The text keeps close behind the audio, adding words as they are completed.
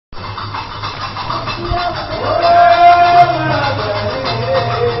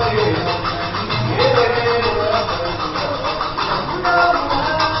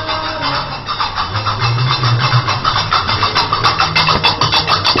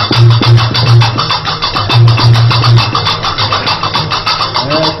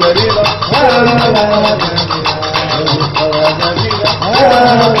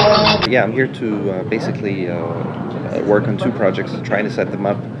Yeah, I'm here to basically work on two projects, trying to set them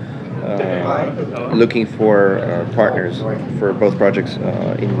up, looking for partners for both projects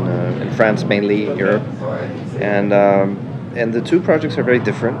in France, mainly in Europe, and the two projects are very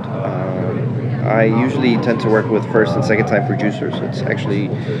different. I usually tend to work with first and second time producers. It's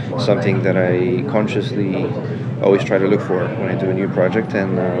actually something that I consciously always try to look for when I do a new project.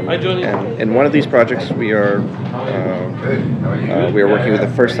 And in one of these projects, we are working with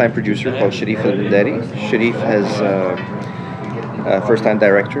a first time producer called Sherif el-Bendary. Sherif has first time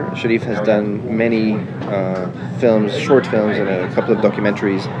director. Sherif has done many films, short films, and a couple of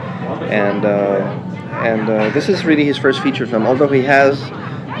documentaries. And this is really his first feature film, although he has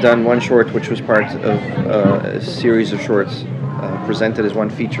done one short which was part of a series of shorts presented as one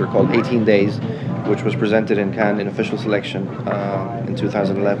feature called 18 Days, which was presented in Cannes in official selection in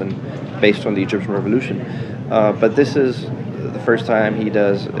 2011 based on the Egyptian Revolution. But this is the first time he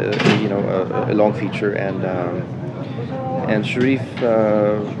does a long feature, and Sherif,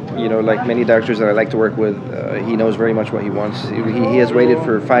 like many directors that I like to work with, he knows very much what he wants. He has waited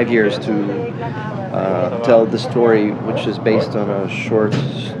for 5 years to tell the story, which is based on a short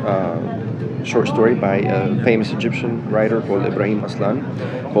story by a famous Egyptian writer called Ibrahim Aslan,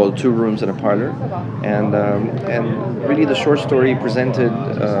 called 2 Rooms and a Parlour, and really the short story presented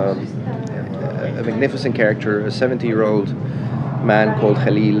a magnificent character, a 70-year-old man called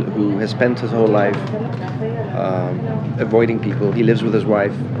Khalil, who has spent his whole life avoiding people. He lives with his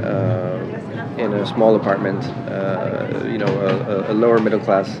wife in a small apartment, a lower middle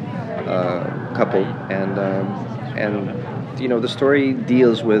class couple, and the story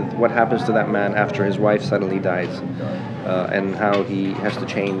deals with what happens to that man after his wife suddenly dies, and how he has to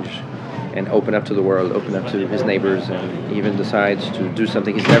change and open up to the world, open up to his neighbors, and even decides to do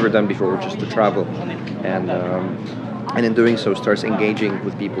something he's never done before, which is to travel, and in doing so starts engaging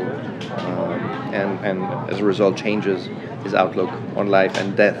with people, and as a result changes his outlook on life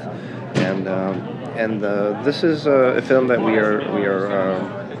and death, and this is a film that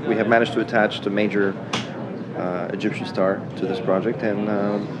we have managed to attach to major Egyptian star to this project,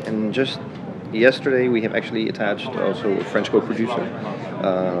 and just yesterday we have actually attached also a French co-producer,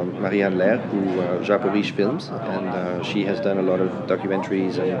 Marianne Lère, who Joparige Films, and she has done a lot of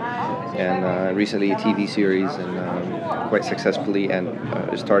documentaries and recently a TV series, and quite successfully, and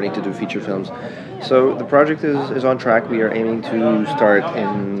is starting to do feature films. So the project is on track. We are aiming to start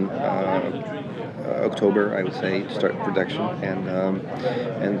in October, I would say, to start production,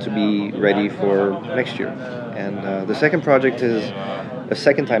 and to be ready for next year. And the second project is a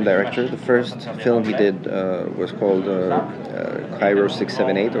second-time director. The first film he did was called Cairo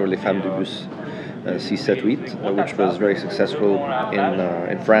 678, or Les Femmes du Bus 678, which was very successful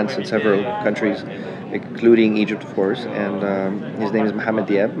in France and several countries, including Egypt, of course. And his name is Mohamed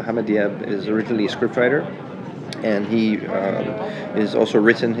Diab. Mohamed Diab is originally a scriptwriter, and he has also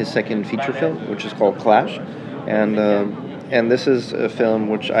written his second feature film, which is called Clash, and this is a film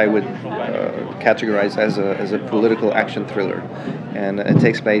which I would categorize as a political action thriller, and it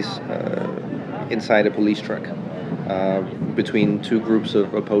takes place inside a police truck between two groups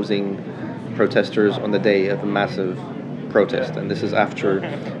of opposing protesters on the day of a massive protest, and this is after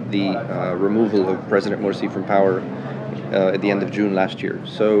the removal of President Morsi from power at the end of June last year.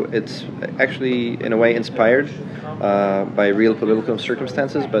 So it's actually, in a way, inspired by real political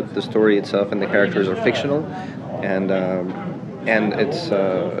circumstances, but the story itself and the characters are fictional, and it's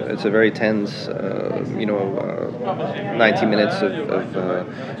a very tense, 90 minutes of a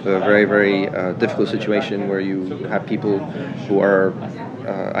very, very difficult situation where you have people who are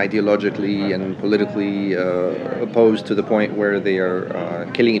ideologically and politically opposed to the point where they are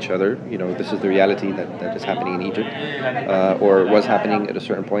killing each other. This is the reality that is happening in Egypt, or was happening at a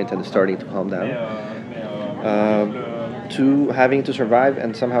certain point and is starting to calm down, to having to survive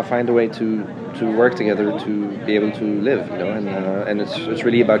and somehow find a way to work together to be able to live, and it's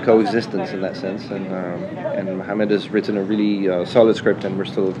really about coexistence in that sense, and Mohamed has written a really solid script, and we're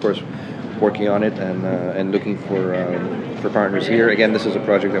still, of course, working on it and looking for partners here. Again, this is a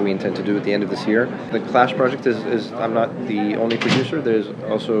project that we intend to do at the end of this year. The Clash project is I'm not the only producer. There's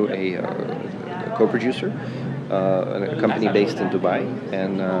also a co-producer, a company based in Dubai,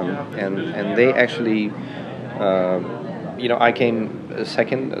 and they actually I came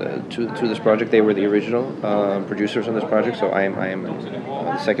second to this project. They were the original producers on this project, so I am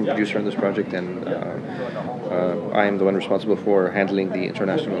the second producer on this project, and I am the one responsible for handling the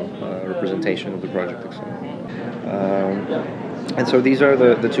international representation of the project. And so these are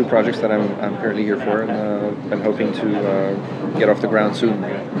the two projects that I'm currently here for, and I'm hoping to get off the ground soon.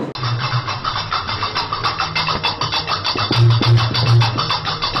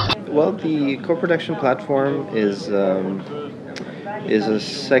 Well, the co-production platform is a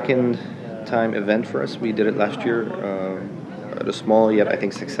second time event for us. We did it last year at a small yet I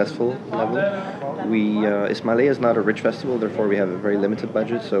think successful level. Ismailia is not a rich festival, therefore we have a very limited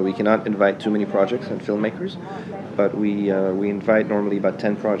budget, so we cannot invite too many projects and filmmakers. But we invite normally about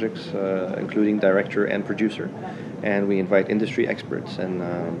 10 projects, including director and producer, and we invite industry experts and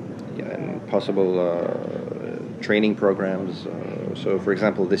possible training programs. So, for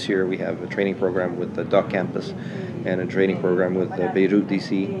example, this year we have a training program with the Doc Campus and a training program with Beirut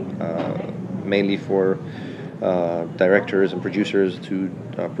DC, mainly for directors and producers to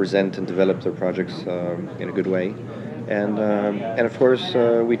present and develop their projects in a good way. And of course,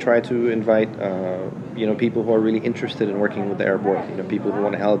 we try to invite people who are really interested in working with the Arab world. People who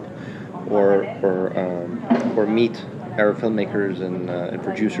want to help or meet Arab filmmakers and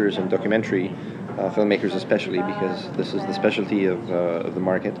producers and documentary filmmakers, especially because this is the specialty of the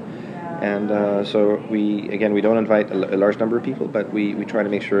market. And so we don't invite a large number of people, but we try to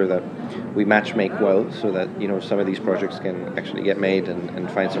make sure that we match make well, so that some of these projects can actually get made and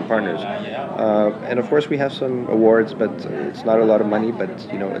find some partners. And of course we have some awards, but it's not a lot of money. But it's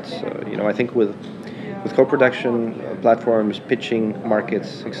I think with co-production platforms, pitching,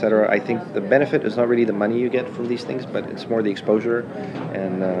 markets, etc., I think the benefit is not really the money you get from these things, but it's more the exposure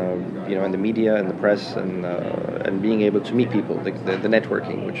and and the media and the press and being able to meet people, the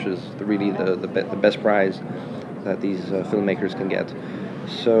networking, which is really the best prize that these filmmakers can get.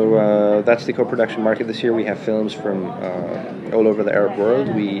 So that's the co-production market this year. We have films from all over the Arab world.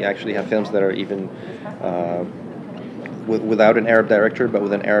 We actually have films that are even without an Arab director, but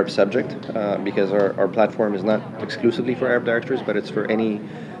with an Arab subject, because our platform is not exclusively for Arab directors, but it's for any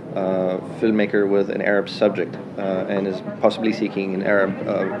filmmaker with an Arab subject and is possibly seeking an Arab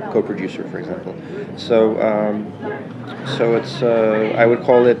co-producer, for example. So it's I would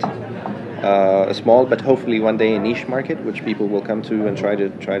call it a small but hopefully one day a niche market, which people will come to and try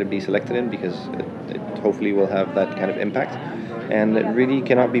to be selected in, because it hopefully will have that kind of impact. And it really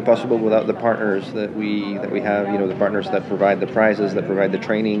cannot be possible without the partners that we have. The partners that provide the prizes, that provide the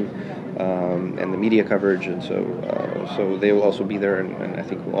training, and the media coverage, and so they will also be there. And I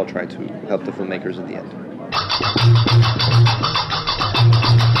think we'll all try to help the filmmakers at the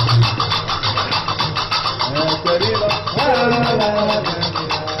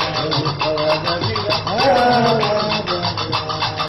end.